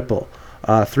and Ripple.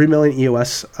 3 million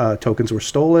EOS tokens were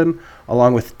stolen,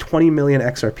 along with 20 million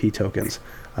XRP tokens.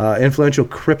 Influential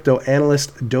crypto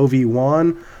analyst Dovey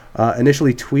Wan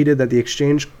initially tweeted that the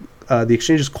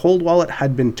exchange's cold wallet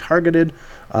had been targeted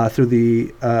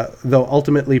though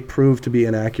ultimately proved to be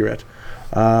inaccurate.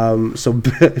 So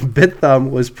BitThumb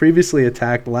was previously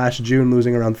attacked last June,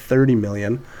 losing around 30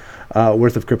 million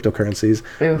worth of cryptocurrencies.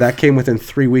 Oof. That came within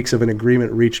 3 weeks of an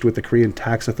agreement reached with the Korean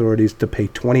tax authorities to pay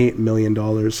 $28 million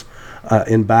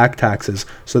in back taxes.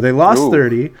 So they lost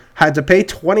 30, had to pay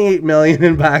 $28 million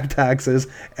in back taxes,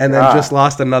 and then just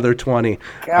lost another 20.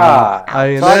 God,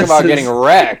 talk about getting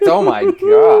wrecked. Oh my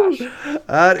gosh.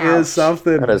 That is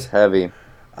something. That is heavy.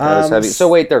 That is heavy. So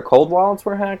wait, their cold wallets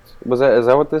were hacked? Is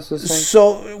that what this is saying?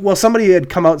 So, somebody had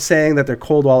come out saying that their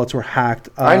cold wallets were hacked.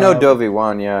 I know Dovey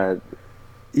Wan, yeah.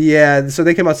 Yeah, so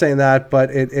they came out saying that, but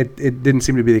it didn't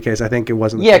seem to be the case. I think it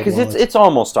wasn't. Yeah, because it's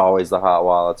almost always the hot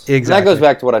wallets. Exactly. And that goes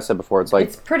back to what I said before. It's like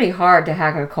it's pretty hard to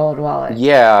hack a cold wallet.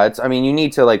 Yeah, you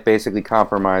need to basically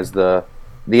compromise the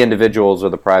individuals or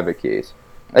the private keys.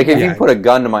 Like if you put a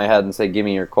gun to my head and say, "Give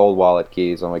me your cold wallet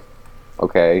keys," I'm like,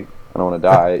 okay, I don't want to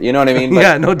die. You know what I mean?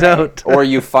 Yeah, no doubt. Or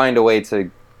you find a way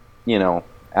to,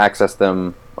 access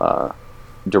them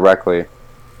directly.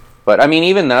 But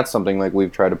even that's something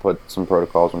we've tried to put some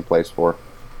protocols in place for.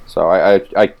 So I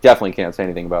definitely can't say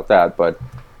anything about that. But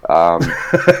No,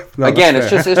 again, it's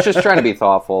just trying to be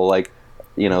thoughtful. The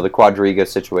Quadriga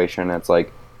situation. It's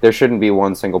there shouldn't be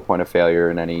one single point of failure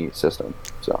in any system.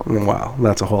 So wow,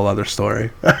 that's a whole other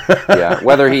story. Yeah,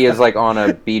 whether he is on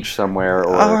a beach somewhere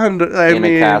or in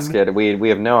a casket, we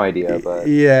have no idea. But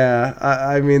yeah,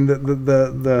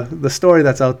 the story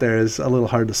that's out there is a little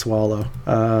hard to swallow.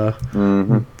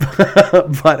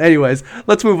 But anyways,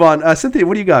 let's move on. Cynthia,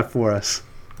 what do you got for us?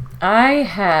 I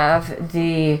have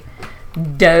the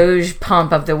Doge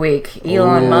pump of the week,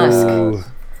 Elon Musk.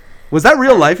 Was that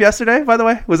real life yesterday, by the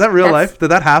way? Was that real life? Did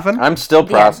that happen? I'm still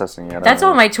processing it. That's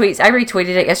all my tweets. I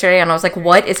retweeted it yesterday, and I was like,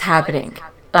 what is happening?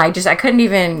 I couldn't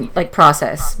even,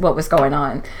 process what was going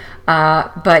on.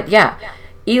 But, yeah.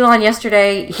 Elon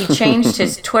yesterday, he changed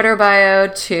his Twitter bio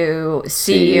to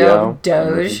CEO of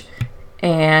Doge.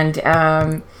 And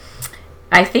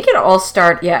I think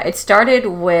it started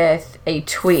with a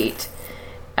tweet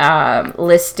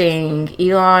listing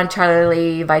Elon, Charlie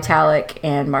Lee, Vitalik,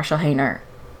 and Marshall Hayner.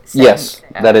 Saying, yes,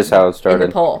 that is how it started. In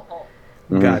the poll.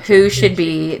 Gotcha. Who should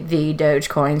be the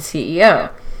Dogecoin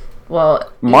CEO? Well,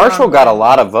 Marshall got a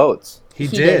lot of votes. He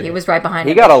did. He was right behind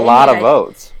him. He got a lot of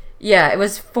votes. Yeah, it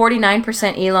was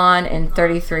 49% Elon and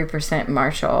 33%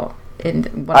 Marshall.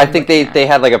 I think they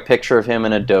had a picture of him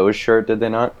in a Doge shirt, did they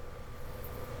not?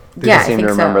 I seem to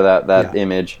remember that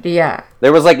image. Yeah.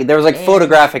 There was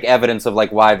photographic evidence of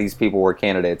why these people were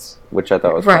candidates, which I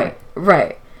thought was funny.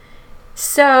 Right.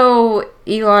 So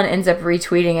Elon ends up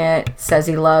retweeting it, says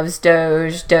he loves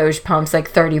Doge. Doge pumps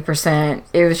 30%.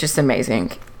 It was just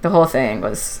amazing. The whole thing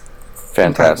was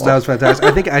fantastic. That was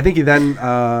fantastic. I think he then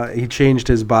he changed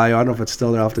his bio. I don't know if it's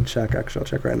still there. I'll have to check. Actually, I'll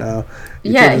check right now.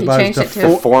 He changed it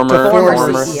to former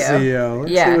CEO.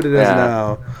 Let's see what it is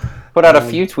now. Put out a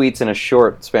few tweets in a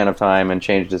short span of time and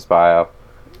changed his bio.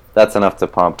 That's enough to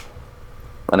pump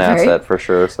an asset for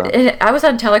sure. So I was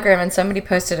on Telegram and somebody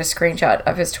posted a screenshot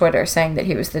of his Twitter saying that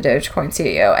he was the Dogecoin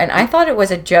CEO, and I thought it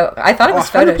was a joke. I thought it was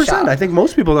 100%. Photoshopped. I think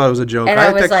most people thought it was a joke. And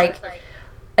I was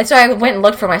and so I went and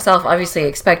looked for myself, obviously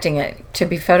expecting it to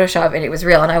be Photoshop, and it was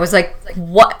real. And I was like,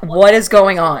 "What is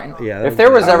going on?" Yeah. If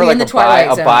there was ever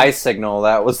a buy signal,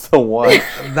 that was the one.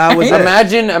 That was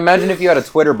imagine if you had a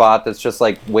Twitter bot that's just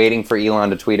waiting for Elon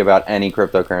to tweet about any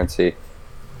cryptocurrency.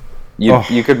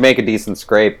 you could make a decent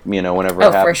scrape, whenever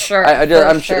it happens. For sure.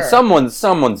 I'm sure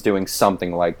someone's doing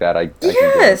something like that. I can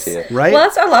guarantee it. Right?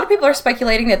 Well, a lot of people are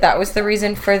speculating that was the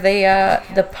reason for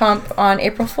the pump on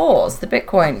April Fool's. The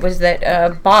Bitcoin was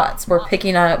that bots were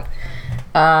picking up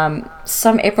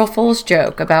some April Fool's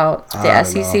joke about the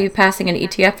SEC passing an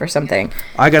ETF or something.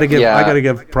 I gotta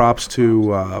give props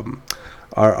to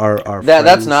our That's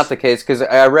friends. not the case, because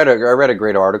I read a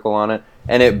great article on it,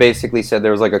 and it basically said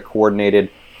there was like a coordinated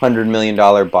 $100 million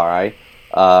buy,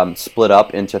 split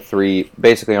up into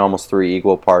basically almost three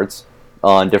equal parts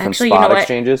on different spot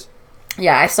exchanges.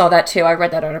 Yeah, I saw that too. I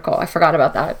read that article. I forgot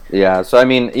about that. Yeah, so I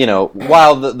mean,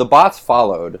 while the bots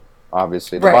followed,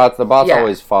 obviously the bots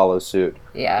always follow suit.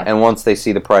 Yeah. And once they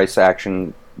see the price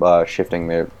action shifting,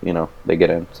 they get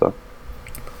in. So.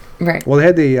 Right. Well,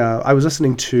 they had I was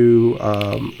listening to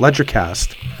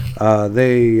Ledgercast.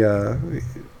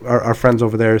 Our friends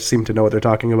over there seem to know what they're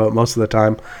talking about most of the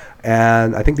time.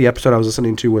 And I think the episode I was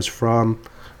listening to was from,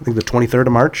 I think, the 23rd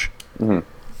of March. Mm-hmm.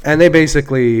 And they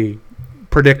basically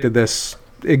predicted this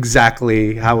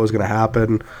exactly how it was going to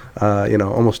happen,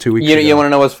 almost 2 weeks ago. You want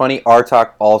to know what's funny?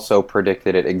 Artok also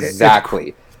predicted it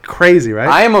exactly. Crazy, right?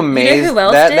 I am amazed. You know who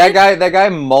else that did? that guy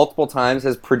multiple times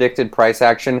has predicted price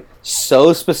action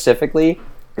so specifically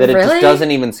that it Really? just doesn't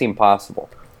even seem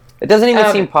possible. It doesn't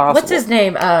even seem possible. What's his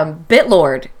name?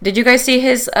 Bitlord. Did you guys see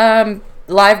his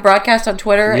live broadcast on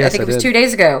Twitter? Yes, I think it was did. 2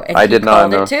 days ago. And I he did not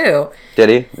called know. it too. Did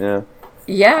he? Yeah.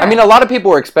 Yeah. I mean, a lot of people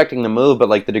were expecting the move, but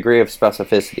like the degree of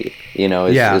specificity,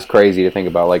 is crazy to think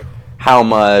about. Like how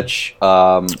much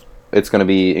it's going to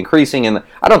be increasing, and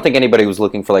I don't think anybody was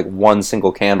looking for like one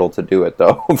single candle to do it,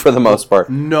 though, for the most part.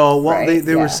 No, well, Right,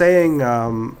 they were saying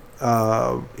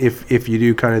if you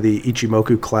do kind of the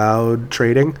Ichimoku cloud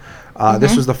trading,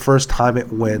 this was the first time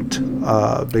it went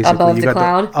basically Above you the got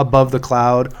cloud? above the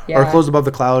cloud or Yeah. closed above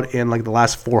the cloud in like the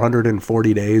last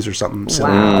 440 days or something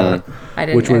silly Wow. like that, I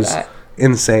didn't which know was that.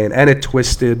 insane, and it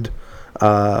twisted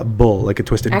bull, like it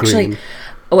twisted Actually, green.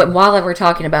 while we're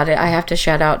talking about it, I have to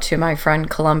shout out to my friend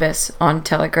Columbus on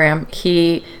Telegram.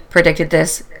 He predicted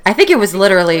this. I think it was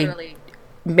literally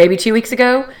maybe 2 weeks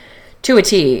ago to a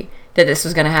T that this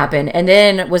was going to happen. And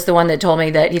then was the one that told me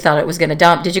that he thought it was going to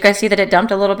dump. Did you guys see that it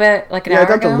dumped a little bit like an hour It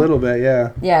dumped ago? a little bit,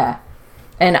 yeah. Yeah.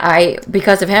 And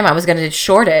because of him, I was going to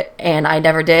short it, and I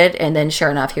never did. And then sure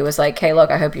enough, he was like, hey,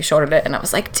 look, I hope you shorted it. And I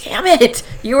was like, damn it,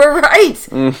 you were right.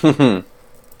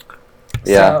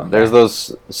 Yeah, So, there's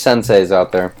those senseis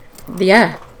out there.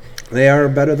 Yeah. They are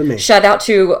better than me. Shout out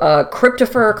to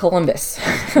Cryptopher Columbus.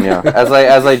 Yeah,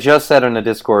 as I just said in a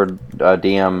Discord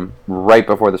DM right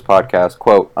before this podcast,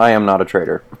 quote, I am not a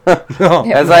trader.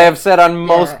 As I have said on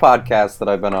most podcasts that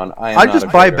I've been on, I am I not just a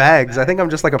buy trader. bags. I think I'm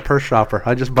just like a purse shopper.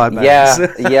 I just buy bags.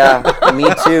 Yeah, me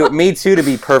too. Me too, to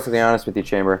be perfectly honest with you,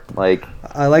 Chamber. Like,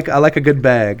 I like a good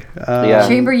bag. Yeah.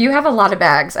 Chamber, you have a lot of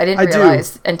bags. I didn't I do.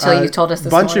 realize until you told us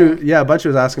this morning. Bunchu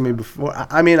was asking me before.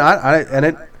 I mean,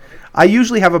 I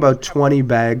usually have about 20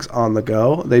 bags on the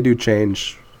go. They do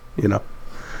change,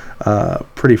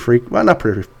 pretty well, not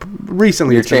pretty.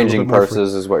 Recently, you're it's been a little changing bit more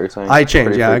purses, is what you're saying. I change,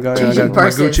 Pretty yeah. I frequently. got Changing my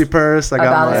purses Gucci purse. I got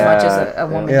about my. as much as a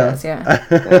woman yeah. does,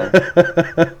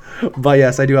 yeah. But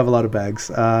yes, I do have a lot of bags.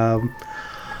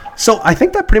 So I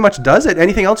think that pretty much does it.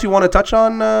 Anything else you want to touch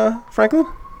on, Franklin?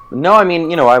 No, I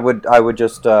mean, I would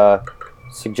just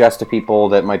suggest to people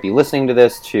that might be listening to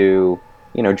this to,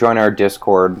 join our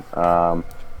Discord.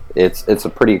 It's a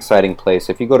pretty exciting place.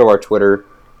 If you go to our Twitter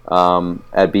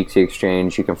at Beaksy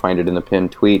Exchange, you can find it in the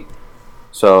pinned tweet.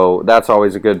 So that's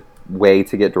always a good way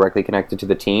to get directly connected to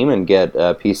the team and get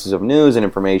pieces of news and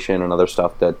information and other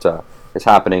stuff that is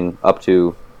happening up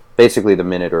to basically the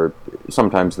minute or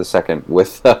sometimes the second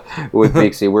with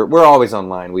Beaksy. We're always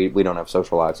online. We don't have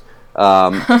social lives,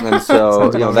 and so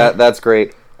that's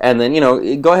great. And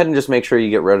then go ahead and just make sure you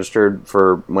get registered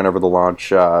for whenever the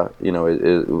launch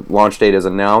launch date is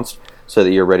announced, so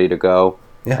that you're ready to go.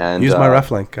 Yeah, and use my ref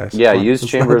link, guys. Yeah, Come on. use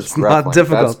Chambers. It's ref not link.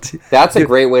 difficult. That's a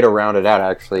great way to round it out.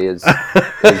 Actually, is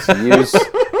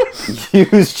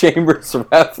use Chambers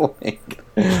ref link.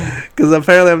 Because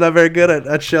apparently I'm not very good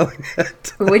at shilling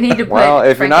it. We need to put Well,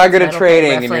 if you're not good at Franklin's trading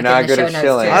ref and you're link not in the good at show notes,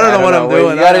 shilling, too. I don't know what I'm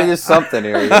doing. You got to do something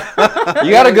here. You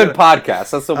got a good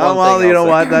podcast. That's the one thing. Well, you I'll know say.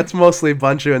 what? That's mostly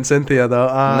Bunchu and Cynthia, though.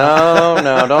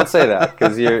 No, don't say that,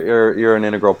 because you're an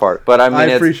integral part. But I mean, I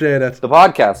appreciate it. The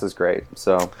podcast is great.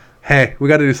 So Hey, we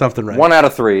got to do something right. 1 out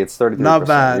of 3, it's 33%. Not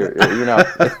bad.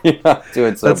 You're not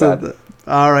doing so bad.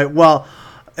 All right. Well,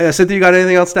 Cynthia, you got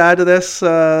anything else to add to this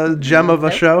gem of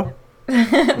a show? I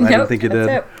didn't think you did.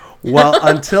 That's it. Well,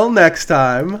 until next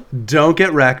time, don't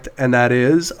get wrecked, and that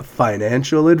is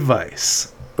financial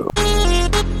advice.